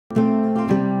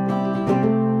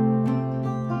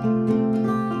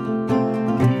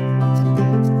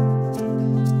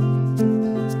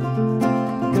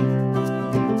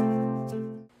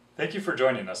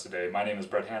joining us today. My name is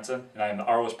Brett Hansen, and I am the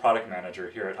ROS Product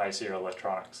Manager here at High Sierra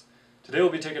Electronics. Today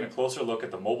we'll be taking a closer look at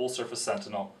the Mobile Surface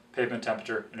Sentinel pavement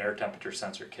temperature and air temperature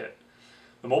sensor kit.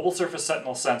 The Mobile Surface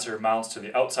Sentinel sensor mounts to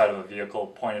the outside of a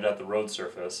vehicle pointed at the road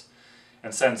surface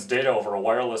and sends data over a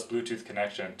wireless Bluetooth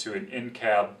connection to an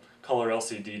in-cab color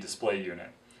LCD display unit.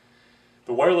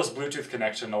 The wireless Bluetooth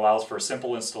connection allows for a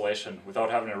simple installation without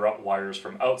having to route wires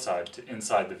from outside to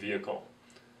inside the vehicle.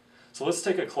 So let's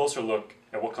take a closer look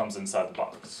at what comes inside the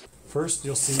box. First,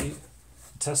 you'll see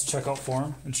a test checkout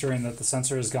form ensuring that the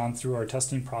sensor has gone through our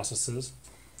testing processes.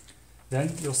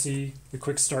 Then you'll see the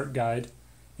quick start guide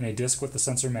and a disc with the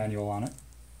sensor manual on it.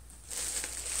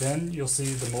 Then you'll see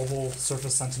the Mobile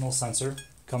Surface Sentinel sensor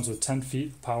comes with 10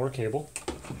 feet power cable.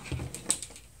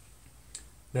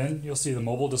 Then you'll see the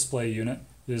mobile display unit.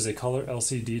 It is a color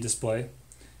LCD display.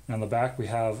 And on the back we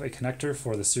have a connector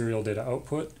for the serial data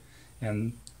output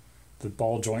and the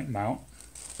ball joint mount.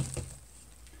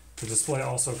 The display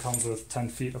also comes with 10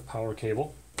 feet of power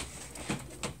cable.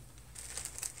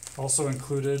 Also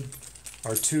included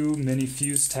are two mini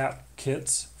fuse tap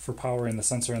kits for powering the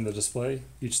sensor and the display.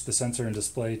 Each the sensor and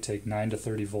display take 9 to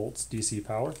 30 volts DC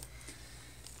power.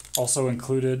 Also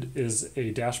included is a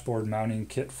dashboard mounting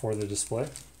kit for the display.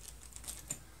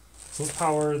 So let's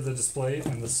power the display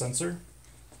and the sensor.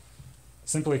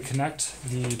 Simply connect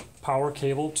the power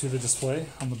cable to the display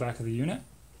on the back of the unit.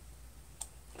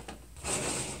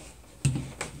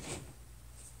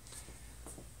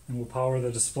 And we'll power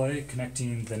the display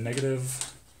connecting the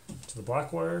negative to the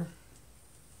black wire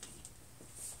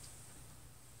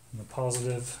and the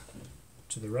positive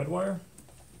to the red wire.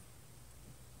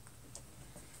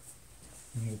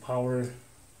 And we'll power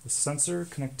the sensor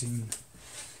connecting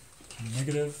the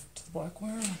negative to the black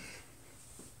wire.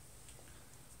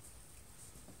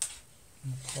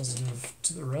 And the positive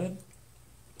to the red.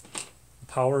 The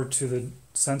power to the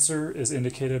sensor is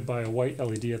indicated by a white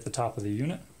LED at the top of the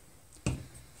unit.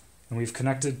 And we've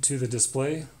connected to the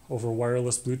display over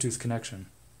wireless Bluetooth connection.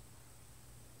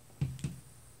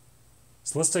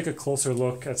 So let's take a closer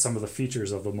look at some of the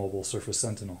features of the Mobile Surface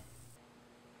Sentinel.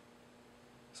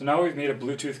 So now we've made a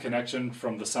Bluetooth connection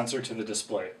from the sensor to the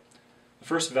display. The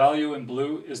first value in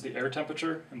blue is the air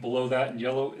temperature, and below that in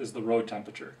yellow is the road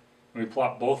temperature. And we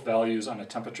plot both values on a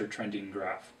temperature trending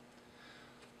graph.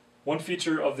 One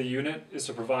feature of the unit is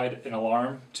to provide an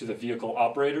alarm to the vehicle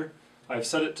operator. I've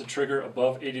set it to trigger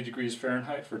above 80 degrees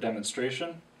Fahrenheit for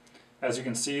demonstration. As you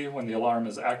can see, when the alarm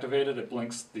is activated, it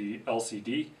blinks the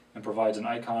LCD and provides an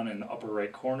icon in the upper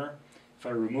right corner. If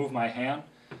I remove my hand,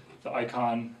 the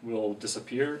icon will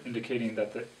disappear, indicating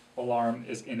that the alarm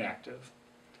is inactive.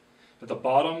 At the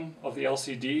bottom of the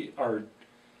LCD are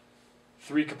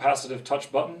 3 capacitive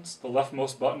touch buttons. The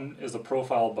leftmost button is the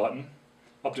profile button.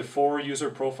 Up to 4 user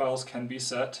profiles can be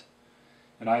set,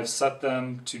 and I have set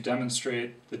them to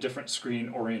demonstrate the different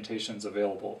screen orientations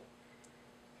available.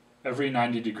 Every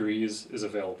 90 degrees is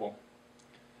available.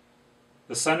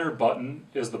 The center button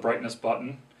is the brightness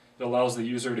button. It allows the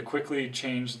user to quickly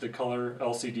change the color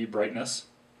LCD brightness.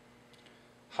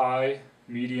 High,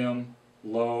 medium,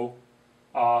 low,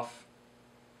 off,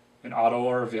 and auto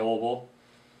are available.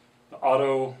 The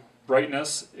auto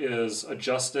brightness is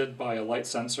adjusted by a light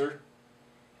sensor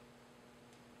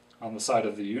on the side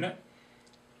of the unit.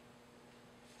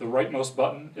 The rightmost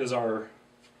button is our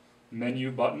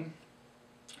menu button.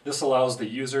 This allows the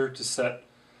user to set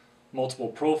multiple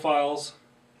profiles,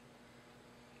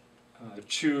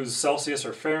 choose Celsius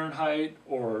or Fahrenheit,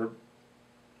 or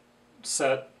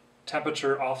set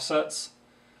temperature offsets.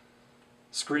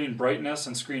 Screen brightness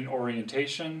and screen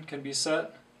orientation can be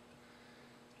set.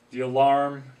 The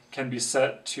alarm can be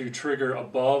set to trigger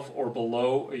above or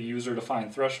below a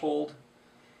user-defined threshold.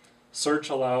 Search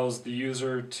allows the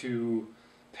user to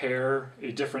pair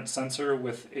a different sensor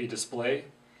with a display.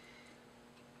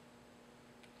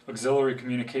 Auxiliary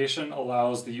communication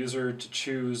allows the user to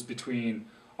choose between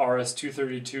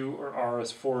RS-232 or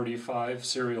RS-485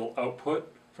 serial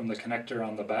output from the connector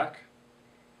on the back.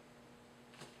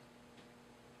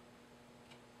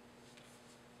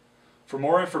 For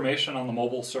more information on the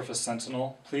Mobile Surface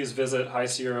Sentinel, please visit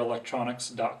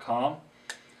highsierraelectronics.com.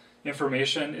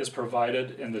 Information is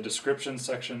provided in the description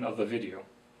section of the video.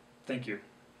 Thank you.